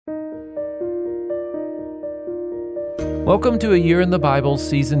Welcome to A Year in the Bible,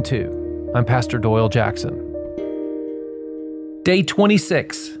 Season 2. I'm Pastor Doyle Jackson. Day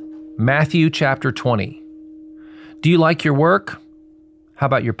 26, Matthew chapter 20. Do you like your work? How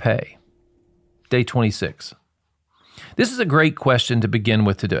about your pay? Day 26. This is a great question to begin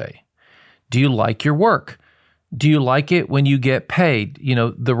with today. Do you like your work? Do you like it when you get paid? You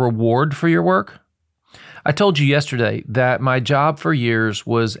know, the reward for your work? I told you yesterday that my job for years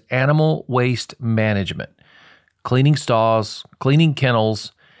was animal waste management. Cleaning stalls, cleaning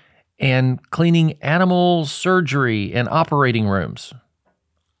kennels, and cleaning animal surgery and operating rooms.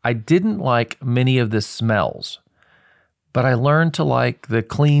 I didn't like many of the smells, but I learned to like the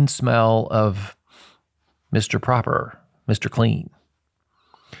clean smell of Mr. Proper, Mr. Clean.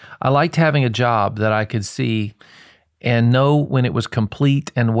 I liked having a job that I could see and know when it was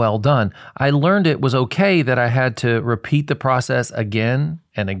complete and well done. I learned it was okay that I had to repeat the process again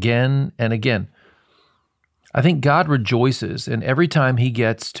and again and again. I think God rejoices in every time He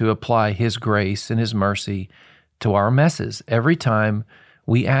gets to apply His grace and His mercy to our messes, every time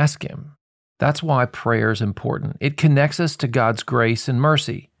we ask Him. That's why prayer is important. It connects us to God's grace and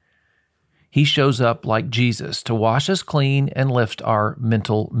mercy. He shows up like Jesus to wash us clean and lift our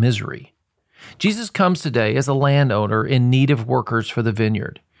mental misery. Jesus comes today as a landowner in need of workers for the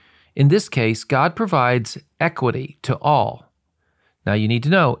vineyard. In this case, God provides equity to all. Now you need to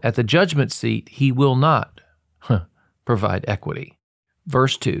know, at the judgment seat, He will not provide equity.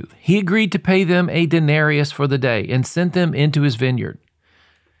 Verse 2, He agreed to pay them a denarius for the day and sent them into His vineyard.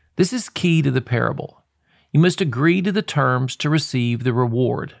 This is key to the parable. You must agree to the terms to receive the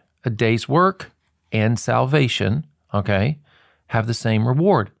reward. A day's work and salvation, have the same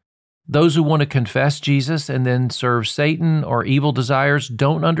reward. Those who want to confess Jesus and then serve Satan or evil desires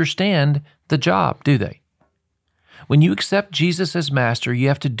don't understand the job, do they? When you accept Jesus as master, you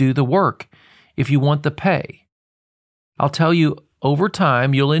have to do the work if you want the pay. I'll tell you, over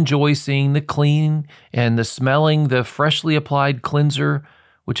time, you'll enjoy seeing the clean and the smelling, the freshly applied cleanser,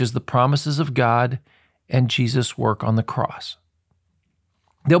 which is the promises of God and Jesus' work on the cross.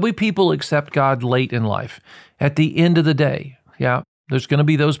 There'll be people who accept God late in life, at the end of the day. Yeah, there's going to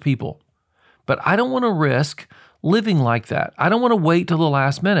be those people. But I don't want to risk living like that. I don't want to wait till the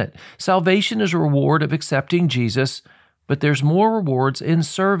last minute. Salvation is a reward of accepting Jesus, but there's more rewards in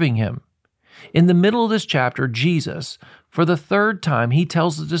serving Him. In the middle of this chapter, Jesus, for the third time, He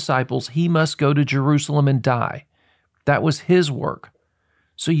tells the disciples He must go to Jerusalem and die. That was His work,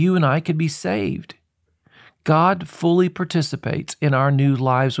 so you and I could be saved. God fully participates in our new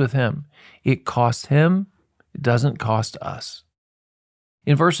lives with Him. It costs Him, it doesn't cost us.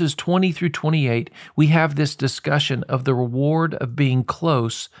 In verses 20 through 28, we have this discussion of the reward of being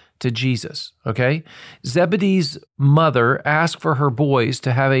close to Jesus, Zebedee's mother asked for her boys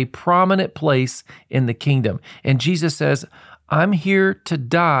to have a prominent place in the kingdom. And Jesus says, I'm here to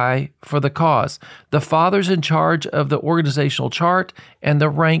die for the cause. The Father's in charge of the organizational chart and the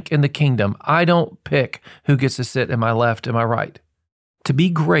rank in the kingdom. I don't pick who gets to sit in my left and my right. To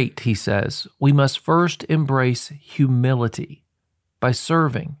be great, He says, we must first embrace humility by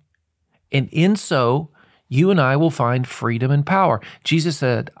serving. And in so, you and I will find freedom and power. Jesus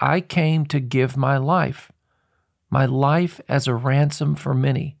said, I came to give my life as a ransom for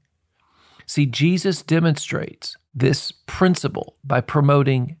many. See, Jesus demonstrates this principle by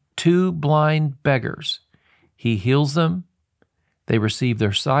promoting two blind beggars. He heals them, they receive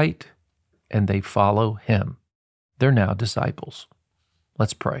their sight, and they follow Him. They're now disciples.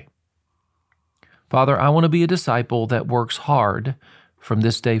 Let's pray. Father, I want to be a disciple that works hard from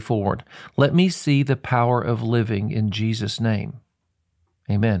this day forward. Let me see the power of living in Jesus' name.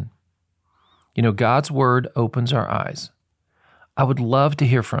 Amen. You know, God's Word opens our eyes. I would love to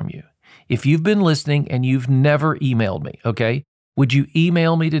hear from you. If you've been listening and you've never emailed me, would you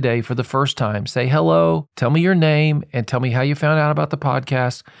email me today for the first time? Say hello, tell me your name, and tell me how you found out about the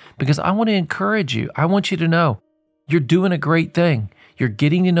podcast, because I want to encourage you. I want you to know you're doing a great thing. You're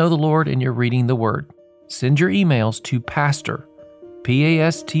getting to know the Lord and you're reading the Word. Send your emails to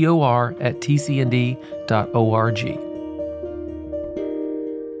pastor@tcnd.org.